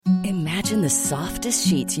Imagine the softest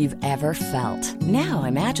sheets you've ever felt. Now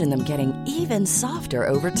imagine them getting even softer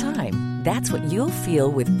over time. That's what you'll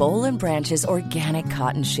feel with Boll and Branch's organic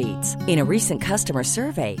cotton sheets. In a recent customer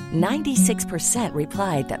survey, 96%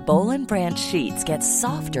 replied that Boll and Branch sheets get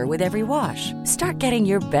softer with every wash. Start getting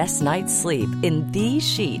your best night's sleep in these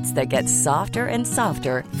sheets that get softer and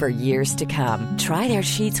softer for years to come. Try their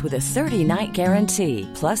sheets with a 30-night guarantee.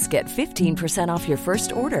 Plus, get 15% off your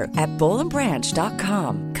first order at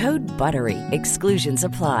bollandbranch.com. Code BUTTERY. Exclusions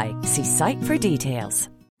apply. See site for details.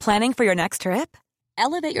 Planning for your next trip?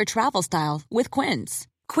 Elevate your travel style with Quince.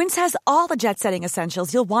 Quince has all the jet-setting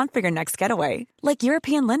essentials you'll want for your next getaway, like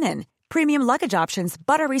European linen, premium luggage options,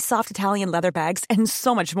 buttery soft Italian leather bags, and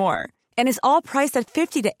so much more. And is all priced at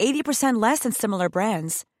 50 to 80% less than similar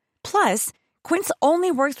brands. Plus, Quince only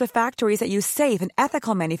works with factories that use safe and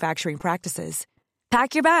ethical manufacturing practices.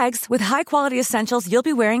 Pack your bags with high-quality essentials you'll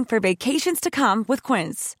be wearing for vacations to come with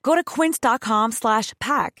Quince. Go to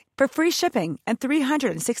quince.com/pack for free shipping and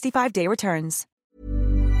 365-day returns.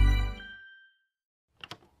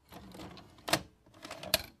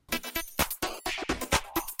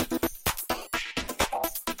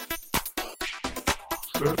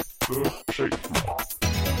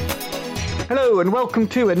 Hello and welcome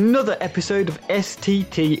to another episode of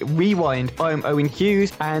STT Rewind. I'm Owen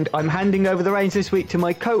Hughes and I'm handing over the reins this week to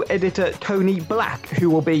my co-editor Tony Black, who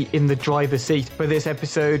will be in the driver's seat for this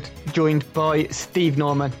episode, joined by Steve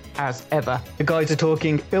Norman as ever. The guys are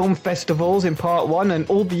talking film festivals in part one and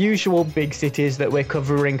all the usual big cities that we're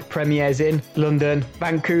covering premieres in: London,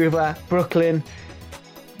 Vancouver, Brooklyn,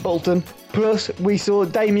 Bolton. Plus, we saw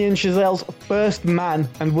Damien Chazelle's First Man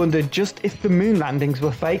and wondered just if the moon landings were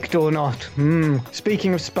faked or not.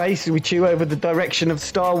 Speaking of space, we chew over the direction of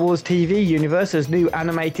Star Wars TV universe as new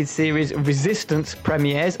animated series Resistance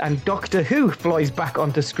premieres and Doctor Who flies back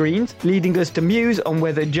onto screens, leading us to muse on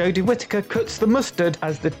whether Jodie Whittaker cuts the mustard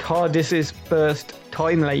as the TARDIS's first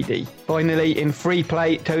Time Lady. Finally, in free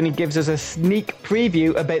play, Tony gives us a sneak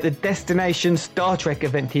preview about the Destination Star Trek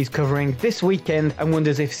event he's covering this weekend and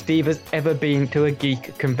wonders if Steve has ever been to a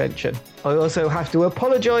geek convention. I also have to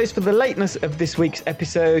apologise for the lateness of this week's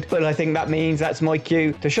episode, but I think that means that's my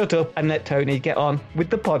cue to shut up and let Tony get on with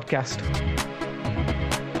the podcast.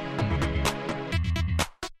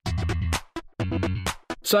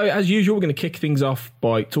 So, as usual, we're going to kick things off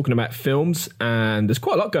by talking about films, and there's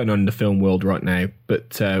quite a lot going on in the film world right now.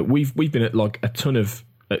 But we've been at like a ton of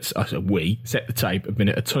we set the tape have been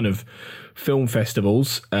at a ton of film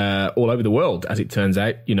festivals all over the world, as it turns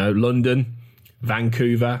out. You know, London,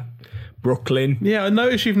 Vancouver, Brooklyn. Yeah, I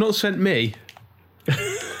noticed you've not sent me.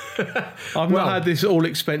 I've not had this all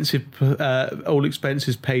expenses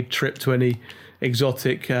paid trip to any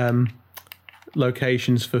exotic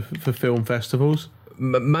locations for film festivals.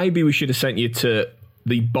 Maybe we should have sent you to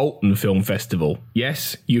the Bolton Film Festival.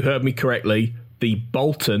 Yes, you heard me correctly. The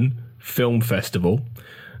Bolton Film Festival,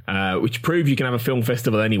 which proves you can have a film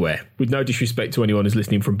festival anywhere, with no disrespect to anyone who's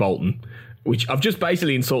listening from Bolton, which I've just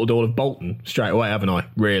basically insulted all of Bolton straight away, haven't I?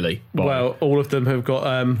 Really? Well, all of them have got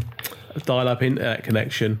a dial-up internet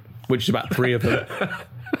connection, which is about 3 of them.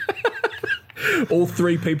 All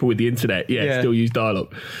 3 people with the internet, still use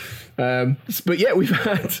dial-up. But yeah, we've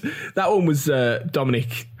had that one was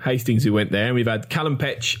Dominic Hastings who went there, and we've had Callum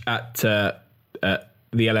Petch at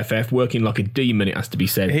the LFF working like a demon. It has to be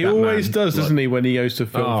said. He always does, doesn't he? When he goes to a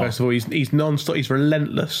film festival, he's non-stop. He's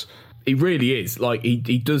relentless. He really is. Like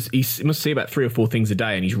he does. He must see about 3 or 4 things a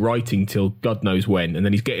day, and he's writing till God knows when, and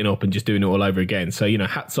then he's getting up and just doing it all over again. So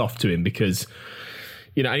hats off to him, because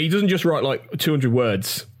and he doesn't just write like 200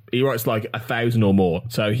 words. He writes like 1,000 or more.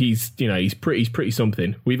 So he's pretty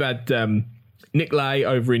something. We've had Nick Lay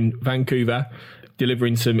over in Vancouver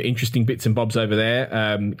delivering some interesting bits and bobs over there.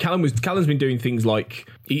 Callum's been doing things like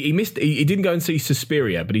he didn't go and see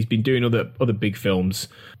Suspiria, but he's been doing other big films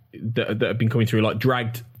that have been coming through, like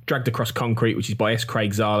Dragged Across Concrete, which is by S.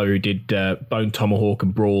 Craig Zahler, who did Bone Tomahawk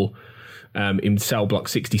and Brawl in Cell Block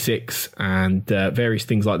 66 and various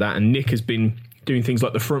things like that. And Nick has been doing things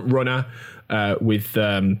like The Front Runner with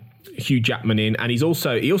Hugh Jackman in, and he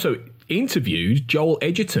also interviewed Joel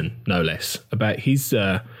Edgerton, no less, about his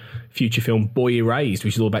future film Boy Erased,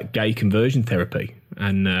 which is all about gay conversion therapy.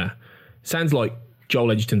 And sounds like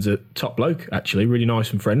Joel Edgerton's a top bloke, actually, really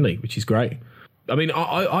nice and friendly, which is great. I mean,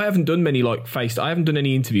 I haven't done many I haven't done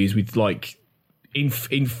any interviews with like in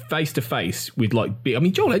face to face with like big. I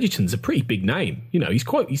mean, Joel Edgerton's a pretty big name.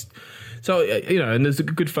 So and there's a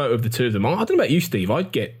good photo of the two of them. I don't know about you, Steve.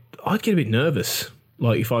 I'd get a bit nervous.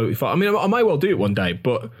 Like if I mean, I may well do it one day,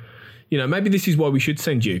 but maybe this is why we should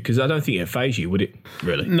send you, because I don't think it'd faze you, would it?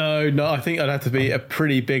 Really? No. I think it'd have to be a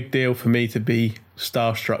pretty big deal for me to be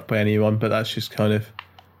starstruck by anyone, but that's just kind of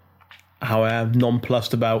how I am,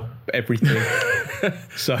 nonplussed about everything.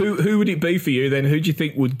 So who would it be for you then? Who do you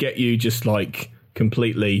think would get you just like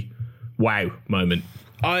completely wow moment?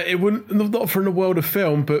 It wouldn't, not from the world of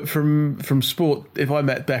film, but from sport. If I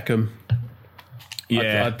met Beckham,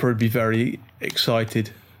 I'd probably be very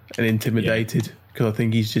excited and intimidated because I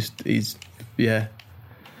think he's he's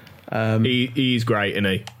great, isn't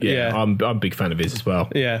he? Yeah. I'm a big fan of his as well.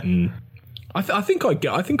 Yeah. I think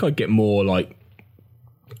I'd get more like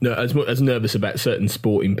as nervous about certain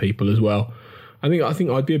sporting people as well. I think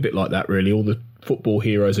I'd be a bit like that, really. All the football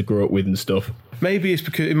heroes I grew up with and stuff. Maybe it's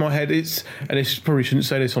because in my head probably shouldn't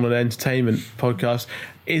say this on an entertainment podcast,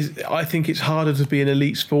 I think it's harder to be an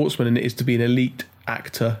elite sportsman than it is to be an elite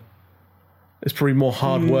actor. There's probably more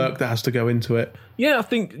hard work that has to go into it. Yeah, I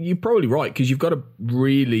think you're probably right, because you've got to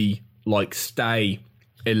really like stay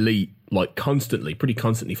elite like pretty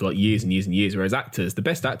constantly for like years and years and years. Whereas actors, the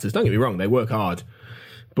best actors, don't get me wrong, they work hard,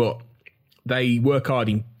 but they work hard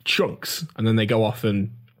in chunks and then they go off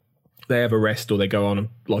and they have a rest or they go on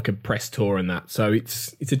like a press tour and that. So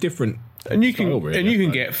it's a different and you style, can really, and you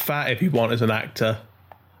can get fat if you want as an actor.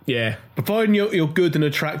 Yeah, providing you're good and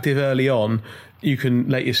attractive early on, you can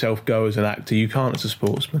let yourself go as an actor. You can't as a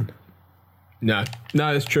sportsman. No,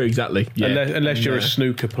 that's true. Exactly. Yeah. Unless you're a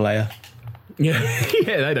snooker player. Yeah,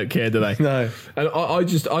 they don't care, do they? No. And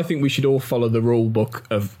I think we should all follow the rule book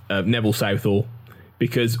of Neville Southall,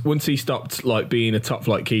 because once he stopped like being a top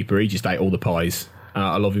flight keeper, he just ate all the pies.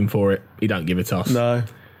 I love him for it. He don't give a toss. No.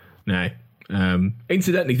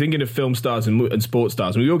 Incidentally, thinking of film stars and sports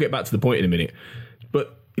stars, and we will get back to the point in a minute,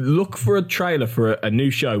 but look for a trailer for a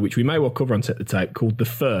new show, which we may well cover on Set the Tape, called The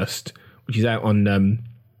First, which is out on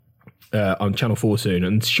Channel 4 soon,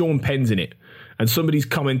 and Sean Penn's in it. And somebody's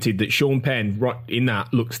commented that Sean Penn, right in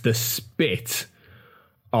that, looks the spit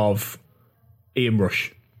of Ian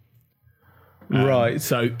Rush. Right.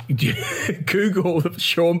 So Google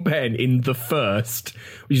Sean Penn in The First,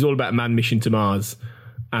 which is all about a manned mission to Mars,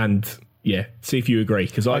 and see if you agree.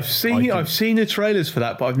 Because I've seen the trailers for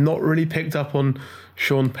that, but I've not really picked up on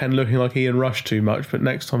Sean Penn looking like Ian Rush too much. But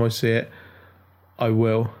next time I see it, I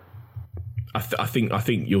will. I think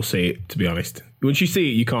you'll see it, to be honest. Once you see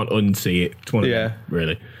it, you can't unsee it. It's one of them,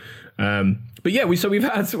 really. But yeah, we've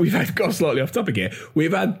got slightly off topic here.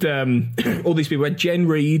 We've had all these people. We had Jen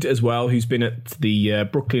Reed as well, who's been at the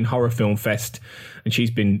Brooklyn Horror Film Fest, and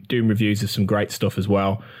she's been doing reviews of some great stuff as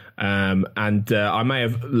well. And I may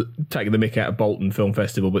have taken the mick out of Bolton Film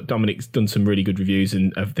Festival, but Dominic's done some really good reviews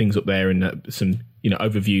and of things up there, and some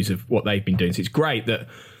overviews of what they've been doing. So it's great that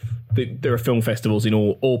there are film festivals in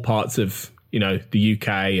all parts of the UK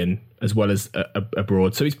and as well as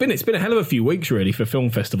abroad. So it's been a hell of a few weeks really for film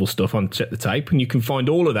festival stuff on Set the Tape, and you can find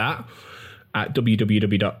all of that at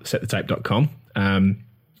www.settethetape.com.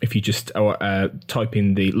 If you just type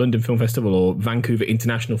in the London Film Festival or Vancouver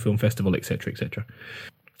International Film Festival, etc., etc.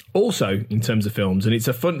 Also, in terms of films, and there's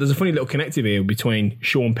a funny little connective here between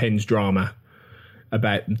Sean Penn's drama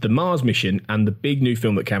about the Mars mission and the big new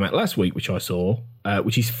film that came out last week, which I saw,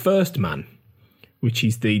 which is First Man, which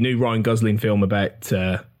is the new Ryan Gosling film about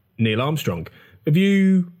Neil Armstrong. Have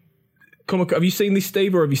you seen this,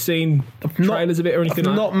 Steve, or have you seen trailers of it or anything?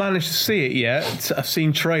 I've not managed to see it yet. I've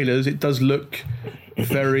seen trailers. It does look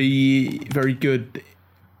very, very good.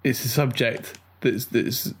 It's a subject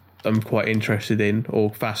that's I'm quite interested in,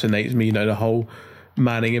 or fascinates me. The whole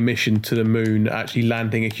manning a mission to the moon, actually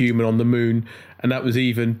landing a human on the moon, and that was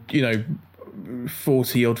even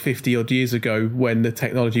 40 odd 50 odd years ago when the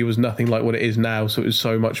technology was nothing like what it is now. So it was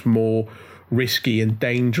so much more risky and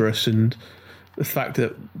dangerous, and the fact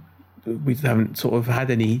that we haven't sort of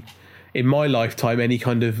had any in my lifetime any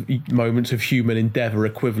kind of moments of human endeavour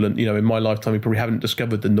equivalent. In my lifetime we probably haven't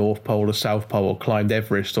discovered the North Pole or South Pole or climbed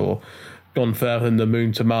Everest or gone further than the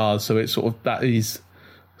moon to Mars. So it's sort of, that is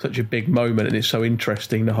such a big moment, and it's so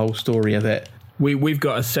interesting, the whole story of it. We've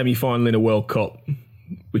got a semi-final in a World Cup,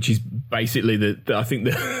 which is basically I think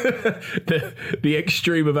the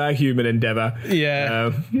extreme of our human endeavour.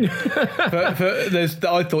 Yeah.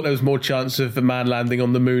 I thought there was more chance of a man landing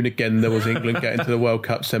on the moon again than there was England getting to the World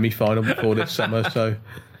Cup semi-final before this summer. So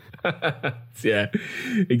yeah,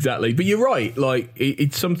 exactly. But you're right. Like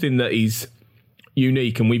it's something that is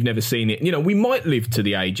unique, and we've never seen it. We might live to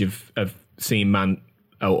the age of seeing man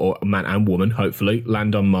and woman, hopefully,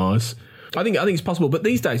 land on Mars. I think it's possible, but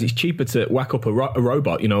these days it's cheaper to whack up a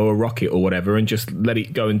robot, a rocket or whatever, and just let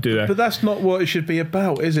it go and do it. But that's not what it should be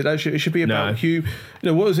about, is it? It should be about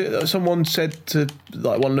what was it? Someone said to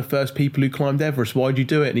one of the first people who climbed Everest, "Why'd you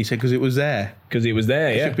do it?" And he said, "Because it was there." Because it was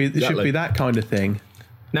there. It should be that kind of thing.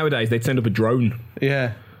 Nowadays they'd send up a drone.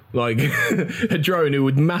 Yeah. like a drone who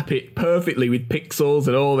would map it perfectly with pixels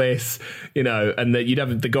and all this, and that you'd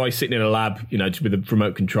have the guy sitting in a lab, just with a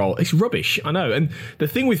remote control. It's rubbish, I know. And the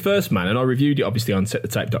thing with First Man, and I reviewed it obviously on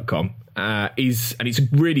setthetape.com, and it's a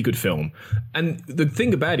really good film. And the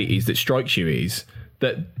thing about it is that strikes you is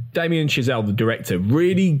that Damien Chazelle, the director,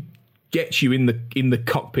 really gets you in the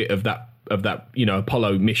cockpit of that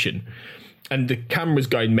Apollo mission. And the camera's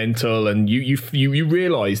going mental, and you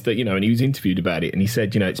realise that, and he was interviewed about it, and he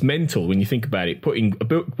said, it's mental when you think about it, putting a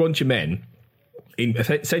bunch of men in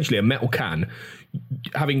essentially a metal can,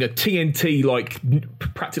 having a TNT,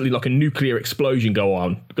 practically like a nuclear explosion go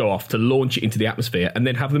off to launch it into the atmosphere, and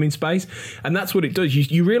then have them in space. And that's what it does.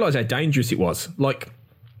 You realise how dangerous it was.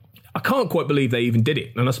 I can't quite believe they even did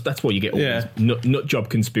it. And that's why you get all these nut job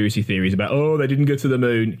conspiracy theories about, they didn't go to the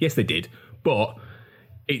moon. Yes, they did. But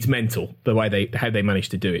it's mental the way how they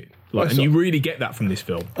managed to do it, and you really get that from this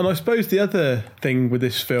film. And I suppose the other thing with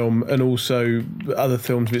this film, and also other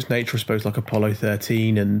films of its nature, I suppose, like Apollo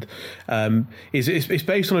 13, and is it's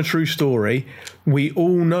based on a true story. We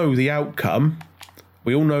all know the outcome.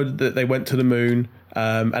 We all know that they went to the moon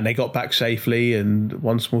and they got back safely, and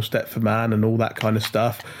one small step for man, and all that kind of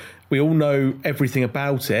stuff. We all know everything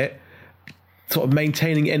about it. Sort of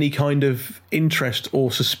maintaining any kind of interest or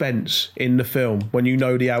suspense in the film when you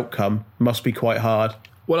know the outcome must be quite hard.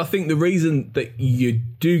 Well, I think the reason that you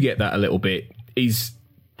do get that a little bit is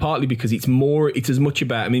partly because it's as much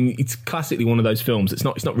about, it's classically one of those films. It's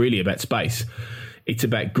not really about space. It's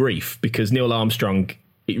about grief, because Neil Armstrong,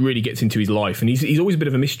 it really gets into his life, and he's always a bit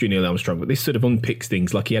of a mystery, Neil Armstrong, but this sort of unpicks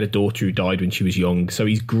things. Like, he had a daughter who died when she was young, so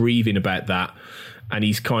he's grieving about that, and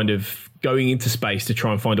he's kind of going into space to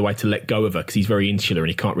try and find a way to let go of her, because he's very insular and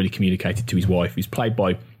he can't really communicate it to his wife, who's played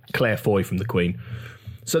by Claire Foy from The Queen.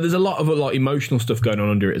 So there's a lot of emotional stuff going on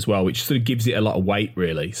under it as well, which sort of gives it a lot of weight,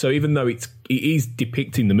 really. So even though it is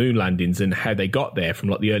depicting the moon landings and how they got there from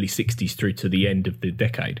the early 60s through to the end of the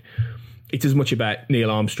decade, it's as much about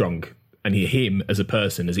Neil Armstrong and him as a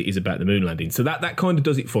person as it is about the moon landing. So that kind of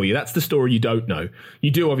does it for you. That's the story you don't know.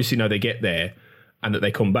 You do obviously know they get there and that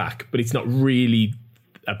they come back, but it's not really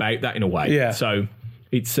about that in a way. Yeah. So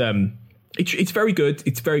it's very good.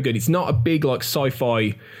 It's very good. It's not a big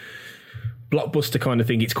sci-fi blockbuster kind of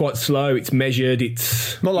thing. It's quite slow. It's measured.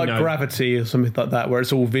 It's not like Gravity or something like that, where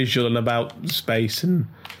it's all visual and about space. And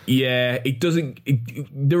it doesn't.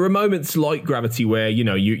 There are moments like Gravity where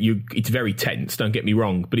it's very tense. Don't get me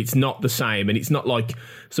wrong, but it's not the same, and it's not like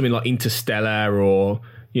something like Interstellar or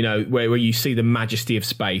where you see the majesty of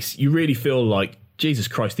space. You really feel like, Jesus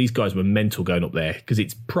Christ, these guys were mental going up there, because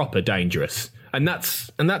it's proper dangerous, and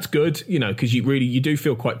that's good, because you do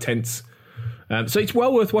feel quite tense. So it's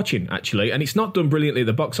well worth watching, actually, and it's not done brilliantly at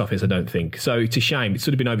the box office, I don't think. So it's a shame. It's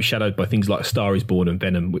sort of been overshadowed by things like A Star Is Born and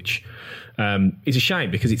Venom, which is a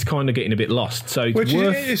shame because it's kind of getting a bit lost. So it's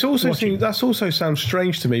that also sounds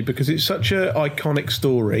strange to me, because it's such an iconic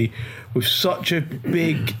story with such a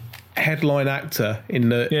big headline actor in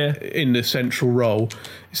the central role.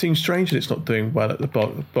 It seems strange that it's not doing well at the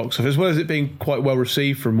box office, as well as it being quite well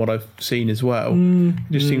received from what I've seen as well. It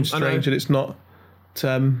just seems strange that it's not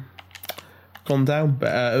gone down,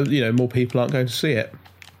 but more people aren't going to see it.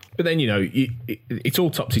 But then it's all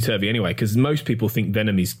topsy-turvy anyway, because most people think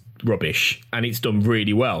Venom is rubbish and it's done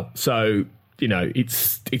really well. So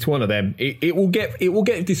it's one of them. It will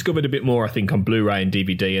get discovered a bit more, I think, on Blu-ray and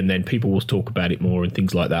DVD, and then people will talk about it more and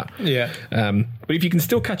things like that. Yeah. But if you can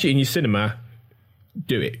still catch it in your cinema,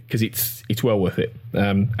 do it, because it's well worth it.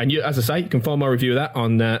 And as I say, you can find my review of that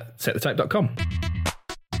on setthetape.com.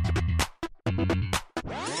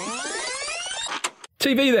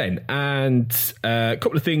 TV then, and a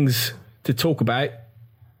couple of things to talk about.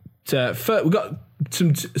 First, we've got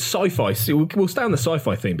some sci-fi. So we'll stay on the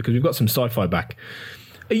sci-fi thing because we've got some sci-fi back.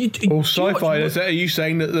 Are you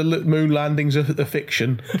saying that the moon landings are a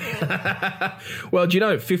fiction? Well, do you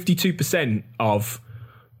know 52% of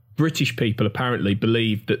British people apparently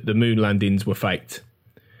believe that the moon landings were faked,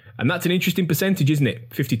 and that's an interesting percentage, isn't it?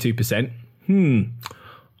 52%.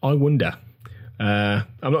 I wonder. I'm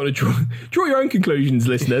not going to draw your own conclusions,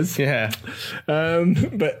 listeners. Yeah.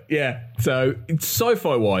 But yeah, so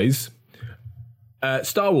sci-fi wise,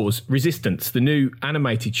 Star Wars Resistance, the new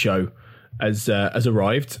animated show, has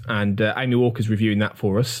arrived, and Amy Walker's reviewing that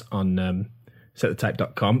for us on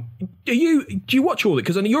setthetape.com. Do you watch all of it?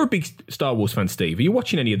 Because you're a big Star Wars fan, Steve. Are you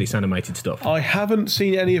watching any of this animated stuff? I haven't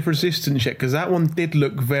seen any of Resistance yet, because that one did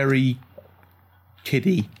look very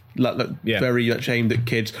kiddie. Very much aimed at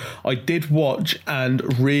kids. I did watch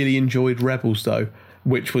and really enjoyed Rebels, though,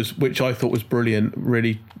 which I thought was brilliant.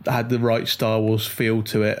 Really had the right Star Wars feel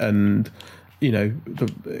to it, and you know,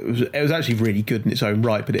 it was actually really good in its own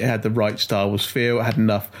right, but it had the right Star Wars feel. It had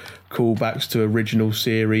enough callbacks to original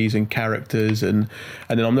series and characters, and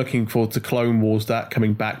then I'm looking forward to Clone Wars, that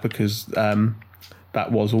coming back, because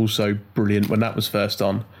that was also brilliant when that was first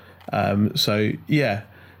on. So yeah.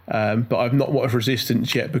 But I've not watched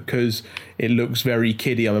Resistance yet because it looks very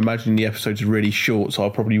kiddie. I'm imagining the episodes are really short, so I'll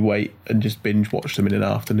probably wait and just binge watch them in an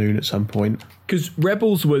afternoon at some point. Because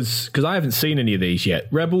Rebels was... Because I haven't seen any of these yet.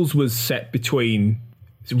 Rebels was set between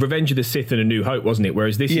Revenge of the Sith and A New Hope, wasn't it?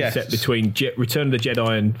 Whereas this is set between Return of the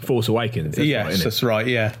Jedi and Force Awakens. That's right,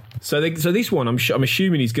 yeah. So this one, I'm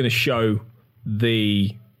assuming he's going to show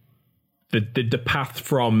the path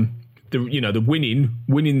from... the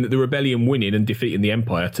winning the rebellion, winning and defeating the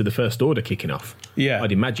Empire to the First Order kicking off. Yeah,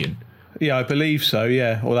 I'd imagine. Yeah, I believe so.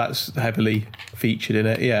 Yeah, well, that's heavily featured in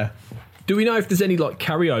it. Yeah. Do we know if there's any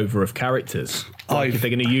carryover of characters? If they're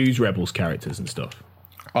going to use Rebels characters and stuff?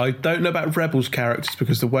 I don't know about Rebels characters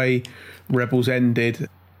because the way Rebels ended,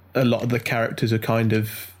 a lot of the characters are kind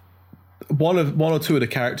of. One or two of the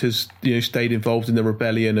characters, stayed involved in the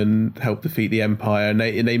rebellion and helped defeat the Empire, and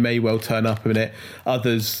they may well turn up in it.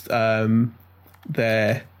 Others,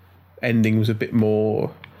 their ending was a bit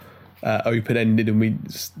more open-ended, and we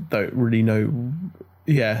don't really know.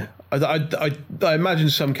 Yeah, I imagine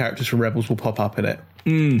some characters from Rebels will pop up in it.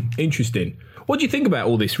 Interesting. What do you think about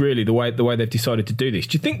all this? Really, the way they've decided to do this.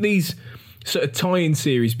 Do you think these sort of tie-in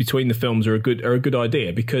series between the films are a good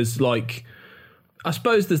idea? Because I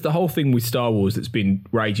suppose there's the whole thing with Star Wars that's been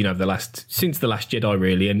raging over since The Last Jedi,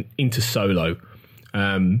 really, and into Solo.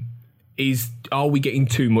 Are we getting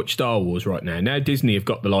too much Star Wars right now? Now Disney have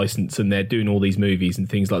got the license and they're doing all these movies and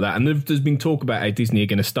things like that. And there's been talk about how Disney are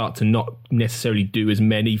going to start to not necessarily do as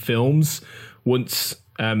many films once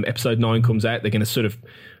Episode 9 comes out. They're going to sort of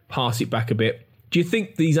pass it back a bit. Do you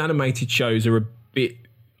think these animated shows are a bit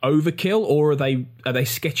overkill, or are they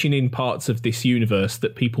sketching in parts of this universe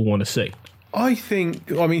that people want to see? I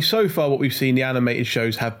mean, so far what we've seen, the animated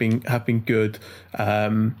shows have been good. I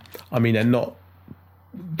mean, they're not.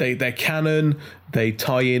 They're canon. They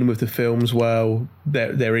tie in with the films well.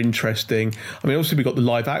 They're interesting. I mean, also we've got the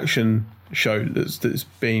live action show that's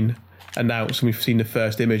been announced, and we've seen the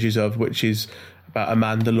first images of, which is about a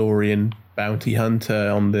Mandalorian bounty hunter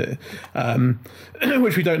on the,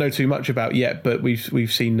 which we don't know too much about yet, but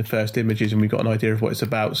we've seen the first images and we've got an idea of what it's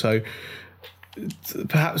about. So.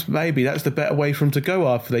 Perhaps maybe that's the better way for them to go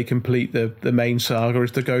after they complete the main saga,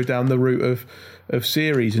 is to go down the route of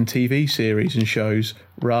series and TV series and shows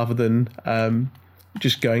rather than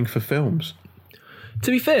just going for films.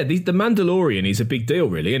 To be fair, the Mandalorian is a big deal,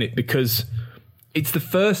 really, isn't it? Because it's the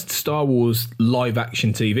first Star Wars live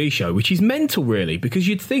action TV show, which is mental, really, because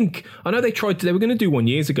you'd think, I know they were going to do one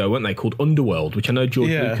years ago, weren't they, called Underworld, which I know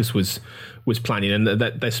George Lucas was planning, and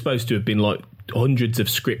that they're supposed to have been hundreds of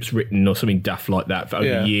scripts written or something daft like that for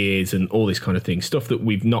over years and all this kind of thing, stuff that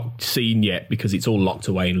we've not seen yet because it's all locked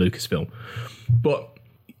away in Lucasfilm. But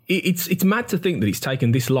it's mad to think that it's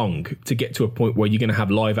taken this long to get to a point where you're going to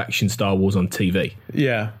have live action Star Wars on TV.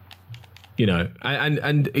 Yeah. Doing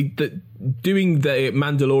the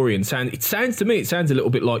Mandalorian sounds a little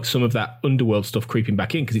bit like some of that Underworld stuff creeping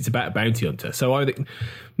back in, because it's about a bounty hunter. So I think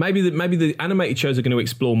maybe the animated shows are going to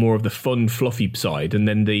explore more of the fun, fluffy side, and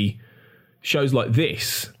then the shows like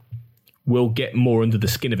this will get more under the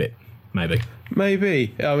skin of it. Maybe.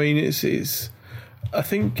 I mean, it's. I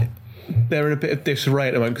think they're in a bit of disarray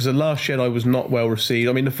at the moment because The Last Jedi was not well received.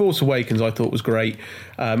 I mean, The Force Awakens I thought was great.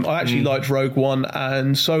 I actually liked Rogue One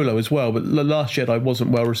and Solo as well, but The Last Jedi wasn't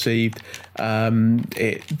well received.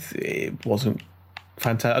 It wasn't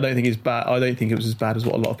fantastic. I don't think it's bad. I don't think it was as bad as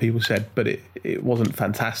what a lot of people said, but it wasn't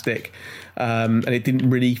fantastic, and it didn't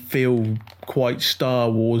really feel quite Star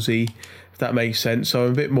Warsy, if that makes sense. So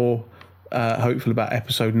I'm a bit more hopeful about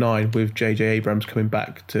Episode 9 with J.J. Abrams coming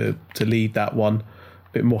back to lead that one.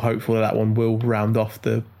 A bit more hopeful that one will round off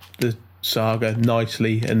the saga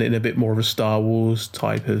nicely and in a bit more of a Star Wars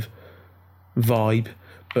type of vibe.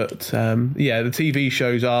 But the TV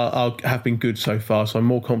shows have been good so far, so I'm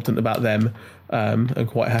more confident about them and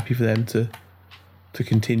quite happy for them to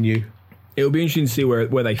continue. It'll be interesting to see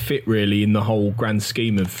where they fit really in the whole grand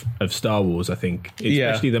scheme of Star Wars, I think,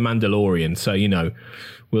 especially The Mandalorian. So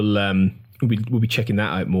we'll be checking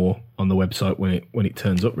that out more on the website when it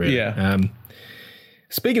turns up, really. Yeah.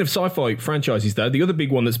 Speaking of sci-fi franchises, though, the other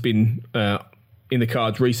big one that's been in the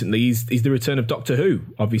cards recently is the return of Doctor Who,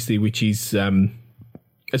 obviously, which is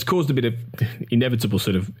has caused a bit of inevitable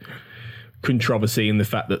sort of controversy in the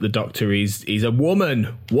fact that the Doctor is a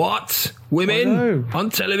woman. What? Women on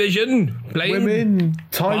television playing women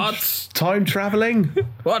parts? Time traveling?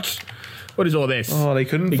 What? What is all this? Oh, they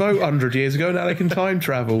couldn't vote 100 years ago. Now they can time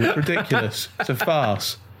travel. It's ridiculous. It's a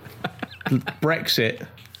farce. Brexit.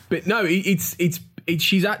 But no,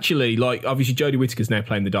 she's actually, like, obviously Jodie Whittaker's now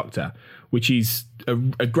playing the Doctor, which is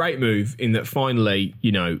a great move in that finally,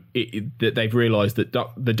 you know, that they've realised that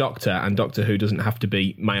the Doctor and Doctor Who doesn't have to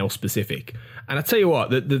be male specific. And I tell you what,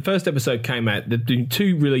 the first episode came out, there've been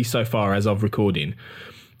 2 released so far as of recording.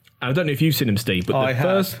 And I don't know if you've seen them, Steve, but the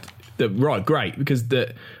first... Right, great, because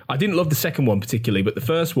I didn't love the second one particularly, but the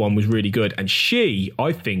first one was really good. And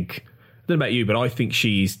I think, I don't know about you, but I think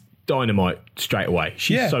she's dynamite straight away.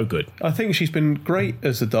 She's so good. I think she's been great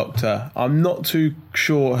as the Doctor. I'm not too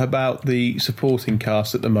sure about the supporting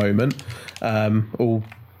cast at the moment, all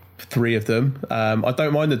 3 of them. I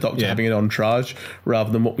don't mind the Doctor having an entourage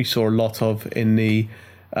rather than what we saw a lot of in the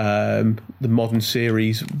modern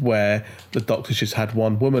series where the Doctor's just had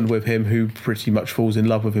one woman with him who pretty much falls in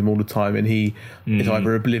love with him all the time, and he is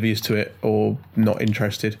either oblivious to it or not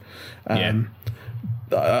interested. I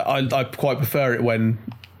quite prefer it when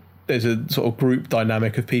there's a sort of group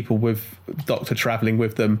dynamic of people with Doctor travelling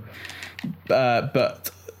with them,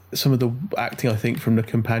 but some of the acting I think from the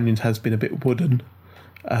companions has been a bit wooden.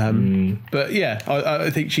 But yeah, I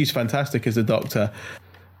think she's fantastic as the Doctor.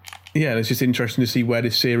 Yeah, and it's just interesting to see where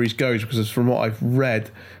this series goes, because from what I've read,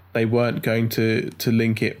 they weren't going to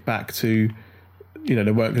link it back to, you know,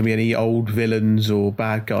 there weren't going to be any old villains or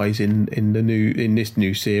bad guys in this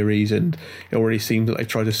new series, and it already seemed that they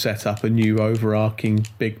tried to set up a new overarching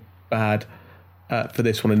big bad for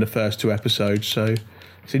this one in the first 2 episodes. So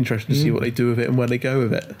it's interesting to see what they do with it and where they go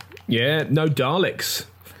with it. Yeah, no Daleks.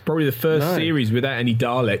 Probably the first series without any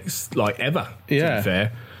Daleks, like, ever, to be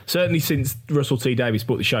fair. Certainly since Russell T Davies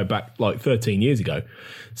brought the show back like 13 years ago.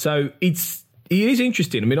 So it is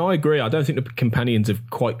interesting. I mean, I agree. I don't think the companions have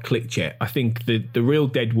quite clicked yet. I think the real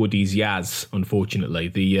deadwood is Yaz, unfortunately,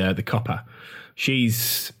 the copper. She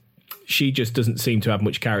just doesn't seem to have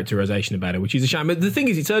much characterization about her, which is a shame. But the thing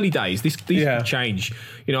is, it's early days. These can change.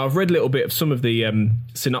 You know, I've read a little bit of some of the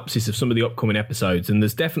synopsis of some of the upcoming episodes, and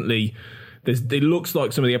it looks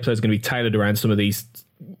like some of the episodes are going to be tailored around some of these,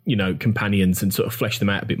 you know, companions and sort of flesh them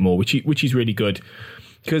out a bit more, which is really good.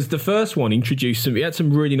 Because the first one had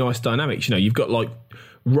some really nice dynamics. You know, you've got like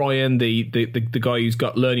Ryan, the guy who's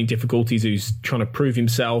got learning difficulties, who's trying to prove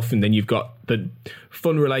himself, and then you've got the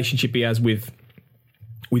fun relationship he has with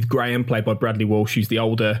Graham, played by Bradley Walsh, who's the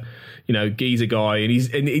older, you know, geezer guy, and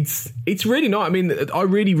it's really nice. I mean, I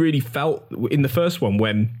really, really felt in the first one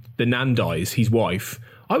when the Nan dies, his wife,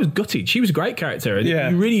 I was gutted. She was a great character, and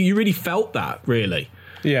you really felt that, really.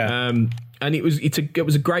 Yeah. And it was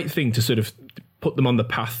a great thing to sort of put them on the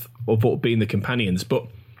path of what being the companions. But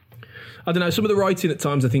I don't know, some of the writing at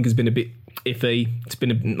times I think has been a bit iffy.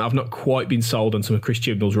 I've not quite been sold on some of Chris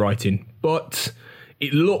Chibnall's writing, but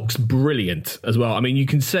it looks brilliant as well. I mean, you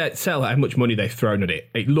can tell how much money they've thrown at it.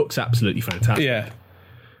 It looks absolutely fantastic. Yeah.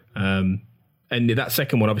 And that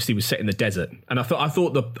second one obviously was set in the desert, and I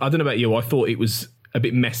thought I don't know about you, I thought it was a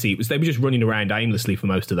bit messy. They were just running around aimlessly for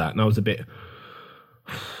most of that, and I was a bit.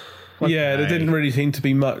 Yeah, there didn't really seem to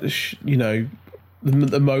be much, you know,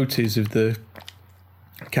 the motives of the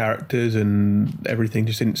characters and everything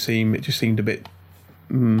just seemed a bit.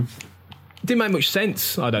 It didn't make much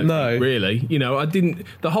sense, I don't think, really. You know,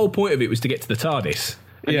 the whole point of it was to get to the TARDIS.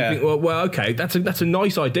 And you think, well, okay, that's a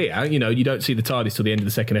nice idea. You know, you don't see the TARDIS till the end of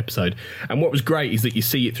the second episode. And what was great is that you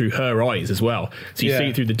see it through her eyes as well. So you see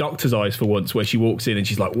it through the Doctor's eyes for once, where she walks in and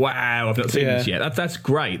she's like, wow, I've not seen this yet. That's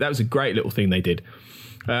great. That was a great little thing they did.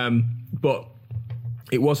 But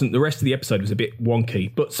it wasn't. The rest of the episode was a bit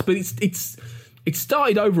wonky. But it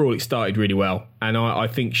started really well. And I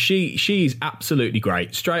think she is absolutely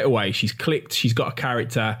great. Straight away, she's clicked. She's got a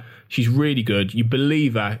character. She's really good. You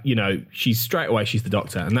believe her. You know, she's the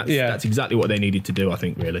Doctor, and that's exactly what they needed to do, I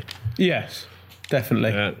think, really. Yes,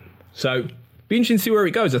 definitely. So, be interesting to see where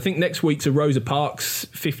it goes. I think next week's a Rosa Parks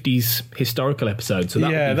 50s historical episode, so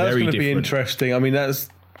that's going to be interesting. I mean, that's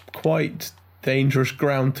quite dangerous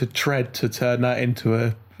ground to tread to turn that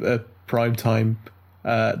into a prime time.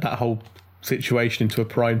 That whole situation into a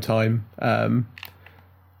prime time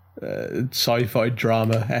sci-fi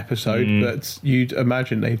drama episode, but you'd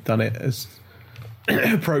imagine they've done it as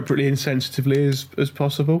appropriately and sensitively as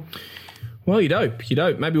possible. Well, you'd hope.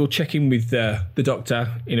 Maybe we'll check in with the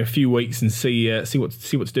Doctor in a few weeks and see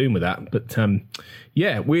what's doing with that. But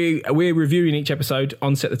we're reviewing each episode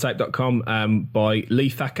on setthetape.com by Lee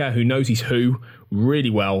Thacker, who knows his Who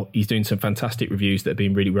really well. He's doing some fantastic reviews that have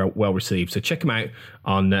been really well received. So check him out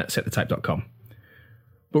on setthetape.com.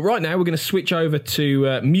 But right now, we're going to switch over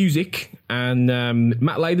to music, and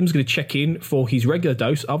Matt Latham's going to check in for his regular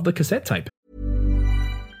dose of the cassette tape.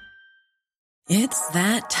 It's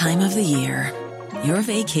that time of the year. Your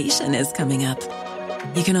vacation is coming up.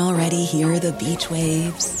 You can already hear the beach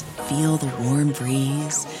waves, feel the warm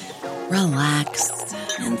breeze, relax,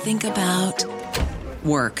 and think about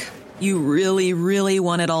work. You really, really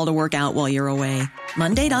want it all to work out while you're away.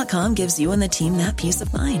 Monday.com gives you and the team that peace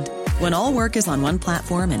of mind. When all work is on one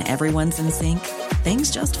platform and everyone's in sync, things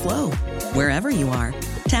just flow. Wherever you are,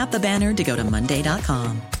 tap the banner to go to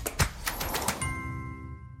Monday.com.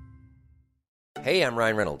 Hey, I'm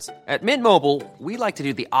Ryan Reynolds. At Mint Mobile, we like to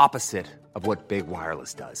do the opposite of what Big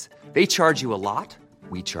Wireless does. They charge you a lot,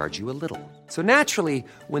 we charge you a little. So naturally,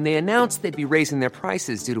 when they announced they'd be raising their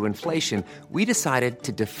prices due to inflation, we decided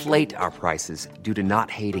to deflate our prices due to not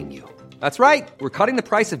hating you. That's right. We're cutting the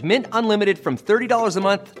price of Mint Unlimited from $30 a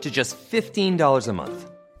month to just $15 a month.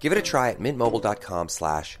 Give it a try at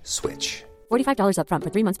mintmobile.com/switch. $45 up front for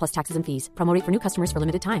 3 months plus taxes and fees. Promo rate for new customers for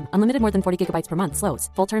limited time. Unlimited more than 40 gigabytes per month. Slows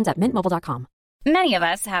full terms at mintmobile.com. Many of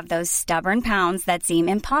us have those stubborn pounds that seem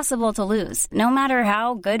impossible to lose, no matter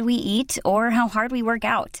how good we eat or how hard we work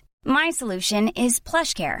out. My solution is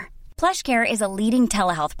PlushCare. PlushCare is a leading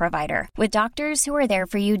telehealth provider with doctors who are there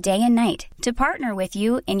for you day and night to partner with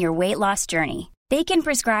you in your weight loss journey. They can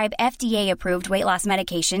prescribe FDA-approved weight loss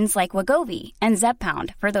medications like Wegovy and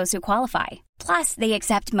Zepbound for those who qualify. Plus, they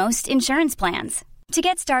accept most insurance plans. To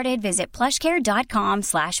get started, visit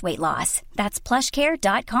plushcare.com/weightloss. That's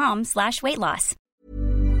plushcare.com/weightloss.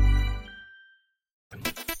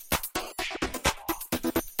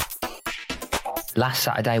 Last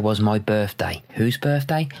Saturday was my birthday. Whose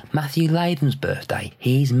birthday? Matthew Latham's birthday.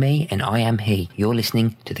 He's me and I am he. You're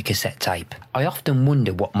listening to The Cassette Tape. I often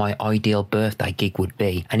wonder what my ideal birthday gig would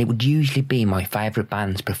be, and it would usually be my favourite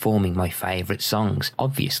bands performing my favourite songs,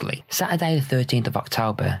 obviously. Saturday the 13th of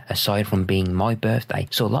October, aside from being my birthday,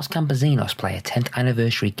 saw Los Campesinos play a 10th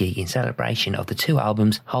anniversary gig in celebration of the two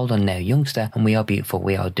albums Hold On Now Youngster and We Are Beautiful,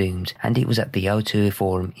 We Are Doomed, and it was at the O2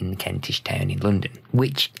 Forum in Kentish Town in London,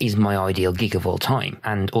 which is my ideal gig of all time,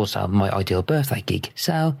 and also my ideal birthday gig.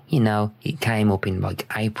 So, it came up in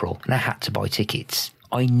like April and I had to buy tickets.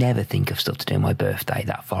 I never think of stuff to do on my birthday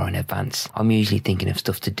that far in advance. I'm usually thinking of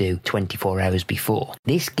stuff to do 24 hours before.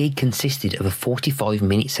 This gig consisted of a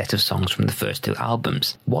 45-minute set of songs from the first two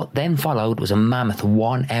albums. What then followed was a mammoth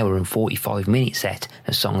 1 hour and 45-minute set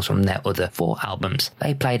of songs from their other 4 albums.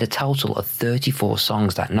 They played a total of 34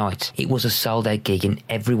 songs that night. It was a sold-out gig and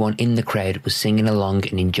everyone in the crowd was singing along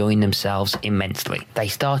and enjoying themselves immensely. They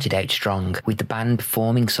started out strong, with the band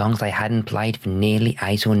performing songs they hadn't played for nearly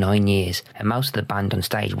 8 or 9 years, and most of the band on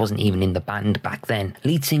stage wasn't even in the band back then.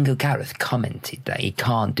 Lead singer Gareth commented that he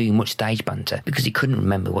can't do much stage banter because he couldn't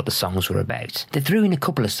remember what the songs were about. They threw in a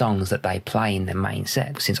couple of songs that they play in their main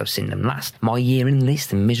set since I've seen them last. My Year in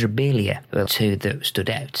List and Miserabilia were two that stood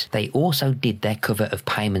out. They also did their cover of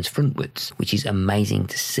Payment's Frontwards, which is amazing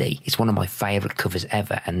to see. It's one of my favourite covers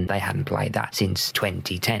ever, and they hadn't played that since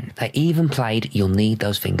 2010. They even played You'll Need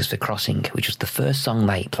Those Fingers for Crossing, which was the first song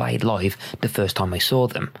they played live the first time I saw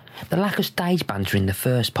them. The lack of stage banter in the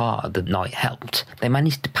first part of the night helped. They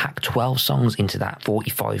managed to pack 12 songs into that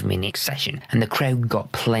 45-minute session, and the crowd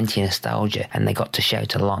got plenty of nostalgia and they got to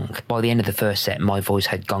shout along. By the end of the first set, my voice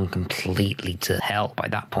had gone completely to hell by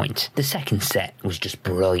that point. The second set was just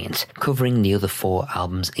brilliant, covering the other 4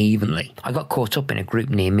 albums evenly. I got caught up in a group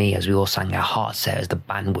near me as we all sang our hearts out as the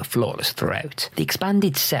band were flawless throughout. The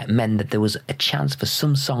expanded set meant that there was a chance for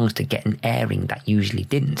some songs to get an airing that usually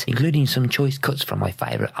didn't, including some choice cuts from my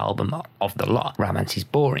favourite album of the lot, Romance Is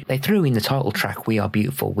Boring. They threw in the title track We Are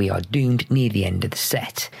Beautiful, We Are Doomed near the end of the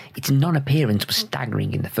set. Its non-appearance was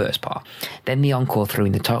staggering in the first part. Then the encore threw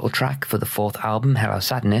in the title track for the 4th album, Hello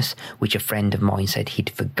Sadness, which a friend of mine said he'd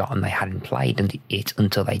forgotten they hadn't played it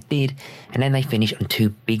until they did, and then they finished on 2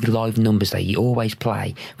 big live numbers that you always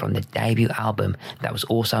play from the debut album that was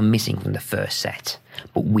also missing from the first set,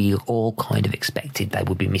 but we all kind of expected they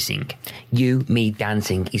would be missing. You, Me,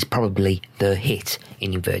 Dancing is probably the hit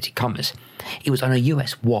in inverted commas. It was on a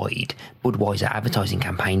US-wide Budweiser advertising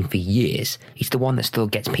campaign for years. It's the one that still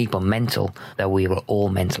gets people mental, though we were all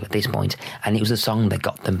mental at this point, and it was a song that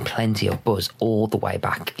got them plenty of buzz all the way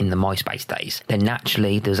back in the MySpace days. Then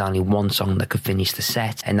naturally, there was only one song that could finish the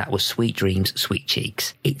set, and that was Sweet Dreams, Sweet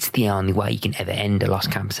Cheeks. It's the only way you can ever end a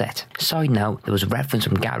Lost Camp set. Side note, there was a reference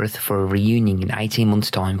from Gareth for a reunion in 18 18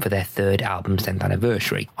 months' time for their third album's 10th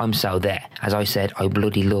anniversary. I'm so there. As I said, I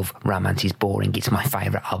bloody love Romance is Boring. It's my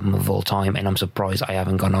favourite album of all time, and I'm surprised I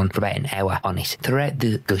haven't gone on for about an hour on it. Throughout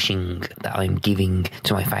the gushing that I'm giving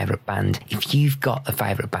to my favourite band, if you've got a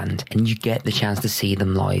favourite band and you get the chance to see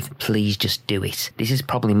them live, please just do it. This is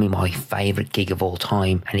probably my favourite gig of all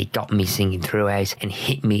time, and it got me singing throughout and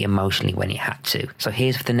hit me emotionally when it had to. So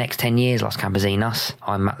here's for the next 10 years, Los Campesinos.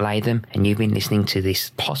 I'm Matt Latham, and you've been listening to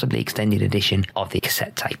this possibly extended edition of the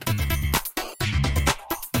cassette tape.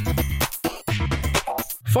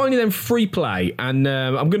 Finally then, Free Play, and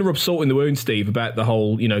I'm going to rub salt in the wound, Steve, about the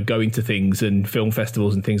whole, going to things and film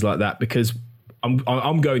festivals and things like that, because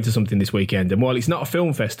I'm going to something this weekend, and while it's not a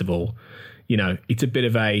film festival, it's a bit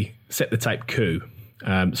of a set the tape coup.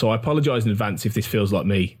 So I apologise in advance if this feels like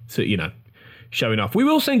me, showing off. We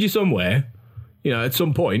will send you somewhere, at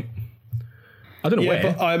some point. I don't know where.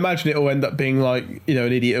 But I imagine it will end up being like,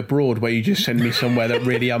 an idiot abroad, where you just send me somewhere that's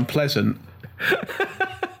really unpleasant.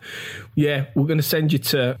 Yeah, we're going to send you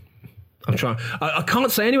to... I'm trying... I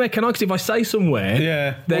can't say anywhere, can I? Because if I say somewhere,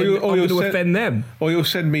 then I'm going to offend them. Or you'll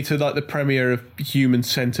send me to, like, the premiere of Human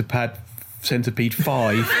Centipede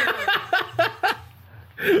 5.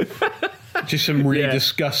 Just some really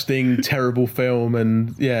disgusting, terrible film,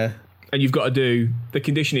 and, And you've got to do... The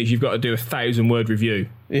condition is you've got to do a 1,000-word review.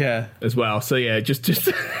 Yeah. As well. So, just just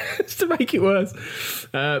to make it worse.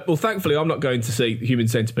 Well, thankfully, I'm not going to see Human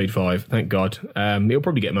Centipede 5, thank God. It'll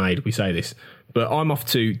probably get made, we say this. But I'm off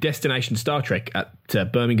to Destination Star Trek at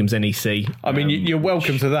Birmingham's NEC. I mean, you're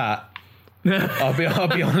welcome to that. I'll be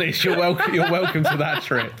honest, you're welcome to that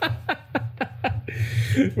trip.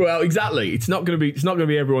 Well, exactly. It's not going to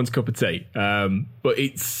be everyone's cup of tea. But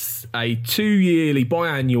it's a 2-yearly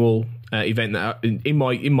biannual event that in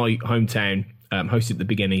my hometown, hosted at the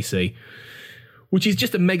big NEC, which is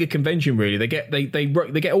just a mega convention. Really, they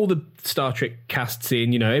get all the Star Trek casts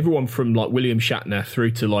in. Everyone from like William Shatner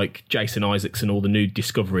through to like Jason Isaacs and all the new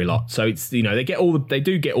Discovery lot. So it's they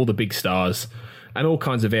do get all the big stars and all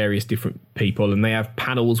kinds of various different people, and they have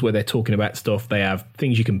panels where they're talking about stuff. They have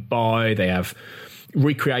things you can buy. They have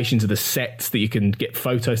recreations of the sets that you can get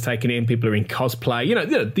photos taken in. People are in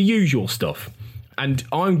cosplay. The usual stuff. And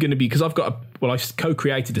I'm going to be, because I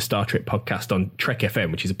co-created a Star Trek podcast on Trek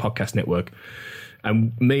FM, which is a podcast network.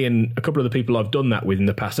 And me and a couple of the people I've done that with in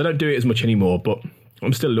the past, I don't do it as much anymore, but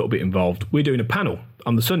I'm still a little bit involved. We're doing a panel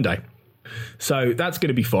on the Sunday. So that's going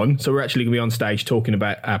to be fun. So we're actually going to be on stage talking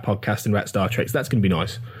about our podcast and about Star Trek. So that's going to be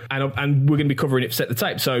nice. And we're going to be covering it, set the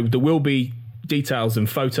tape. So there will be details and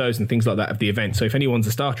photos and things like that of the event. So if anyone's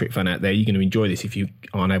a Star Trek fan out there, you're going to enjoy this if you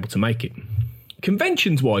aren't able to make it.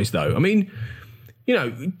 Conventions-wise, though, I mean...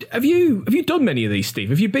 have you done many of these,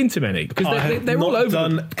 Steve? Have you been to many? Because they're all over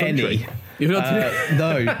the country. You've not done any?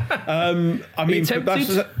 No. I mean,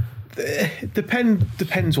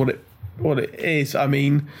 depends what it is. I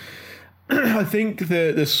mean, I think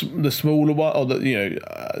the smaller one, or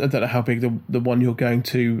I don't know how big the one you're going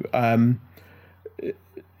to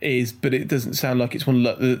is, but it doesn't sound like it's one.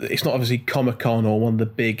 It's not obviously Comic-Con or one of the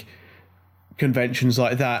big conventions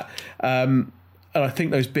like that. And I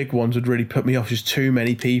think those big ones would really put me off. Just too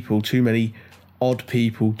many people, too many odd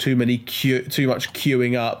people, too much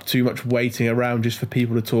queuing up, too much waiting around just for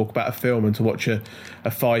people to talk about a film and to watch a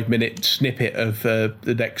 5-minute snippet of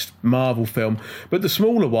the next Marvel film. But the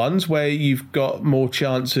smaller ones, where you've got more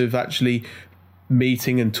chance of actually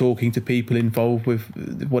meeting and talking to people involved with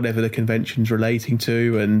whatever the convention's relating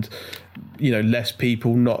to, and less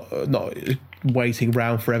people not waiting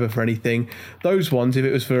around forever for anything. Those ones, if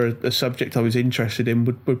it was for a subject I was interested in,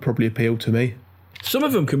 would probably appeal to me. Some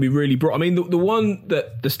of them can be really broad. I mean, the one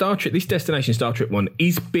that this Destination Star Trek one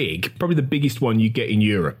is big, probably the biggest one you get in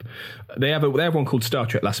Europe. They have one called Star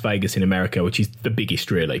Trek Las Vegas in America, which is the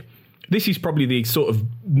biggest, really. This is probably the sort of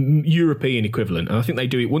European equivalent, and I think they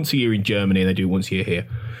do it once a year in Germany and they do it once a year here.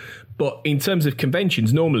 But in terms of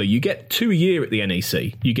conventions, normally you get 2 a year at the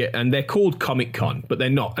NEC. And they're called Comic-Con, but they're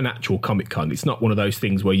not an actual Comic-Con. It's not one of those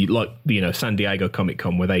things where you like San Diego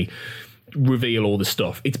Comic-Con where they reveal all the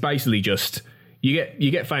stuff. It's basically just you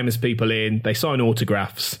get famous people in, they sign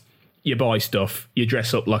autographs, you buy stuff, you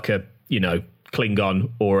dress up like a Klingon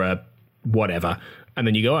or a whatever, and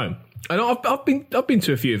then you go home. And I've been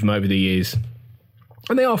to a few of them over the years,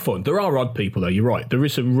 and they are fun. There are odd people though. You're right. There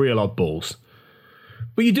is some real oddballs.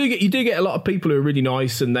 But you do get a lot of people who are really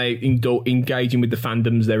nice and they engaging with the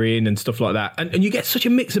fandoms they're in and stuff like that. And you get such a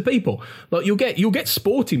mix of people. Like you'll get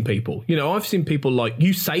sporting people. I've seen people like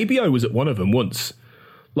Eusebio was at one of them once.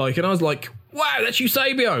 And I was like, wow, that's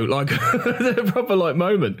Eusebio. A proper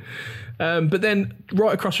moment. But then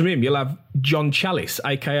right across from him, you'll have John Chalice,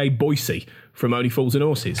 aka Boise, from Only Fools and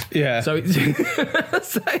Horses. Yeah. So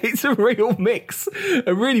it's a real mix,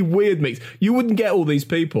 a really weird mix. You wouldn't get all these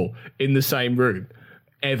people in the same room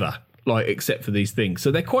ever, like, except for these things.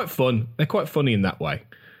 So they're quite fun. They're quite funny in that way.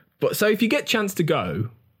 But so if you get a chance to go,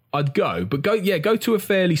 I'd go. But go to a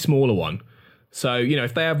fairly smaller one. So, you know,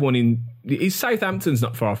 if they have one in... Southampton's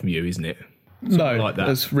not far from you, isn't it? No, like that.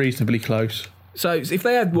 That's reasonably close. So if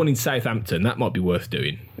they had one in Southampton, that might be worth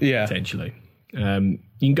doing. Yeah. Potentially. You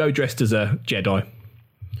can go dressed as a Jedi.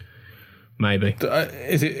 Maybe.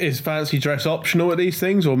 Is fancy dress optional at these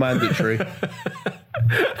things or mandatory?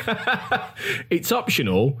 It's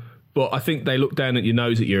optional, but I think they look down at your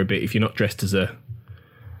nose at you a bit if you're not dressed as a...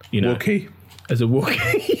 Wookiee? As a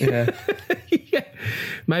Wookiee. Yeah. Yeah.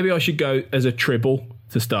 Maybe I should go as a Tribble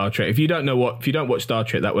to Star Trek. If you don't watch Star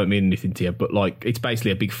Trek, that won't mean anything to you. But like, it's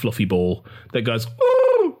basically a big fluffy ball that goes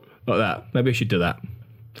ooh, like that. Maybe I should do that.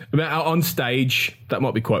 I mean, out on stage, that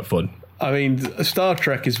might be quite fun. I mean, Star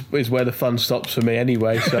Trek is where the fun stops for me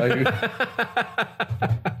anyway. So.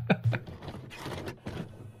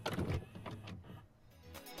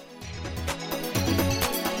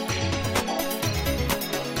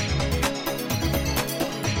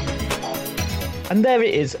 And there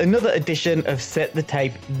it is, another edition of Set the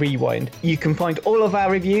Tape Rewind. You can find all of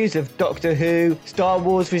our reviews of Doctor Who, Star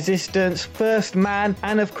Wars Resistance, First Man,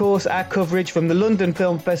 and of course our coverage from the London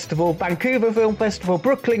Film Festival, Vancouver Film Festival,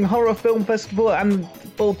 Brooklyn Horror Film Festival, and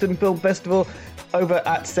Bolton Film Festival over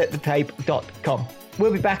at setthetape.com.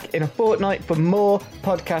 We'll be back in a fortnight for more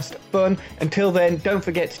podcast fun. Until then, don't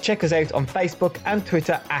forget to check us out on Facebook and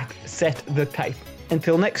Twitter at Set the Tape.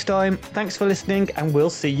 Until next time, thanks for listening, and we'll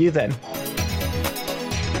see you then.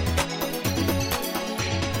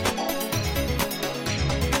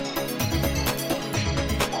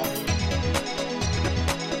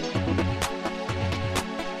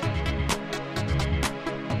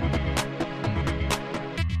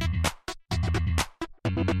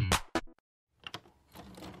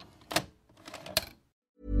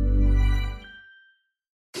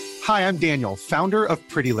 Hi, I'm Daniel, founder of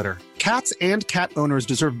Pretty Litter. Cats and cat owners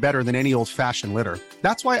deserve better than any old-fashioned litter.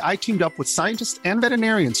 That's why I teamed up with scientists and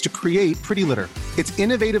veterinarians to create Pretty Litter. Its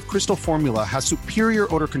innovative crystal formula has superior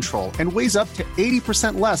odor control and weighs up to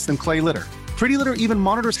 80% less than clay litter. Pretty Litter even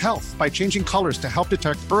monitors health by changing colors to help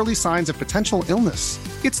detect early signs of potential illness.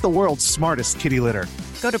 It's the world's smartest kitty litter.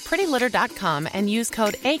 Go to prettylitter.com and use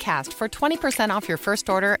code ACAST for 20% off your first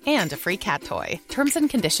order and a free cat toy. Terms and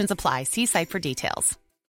conditions apply. See site for details.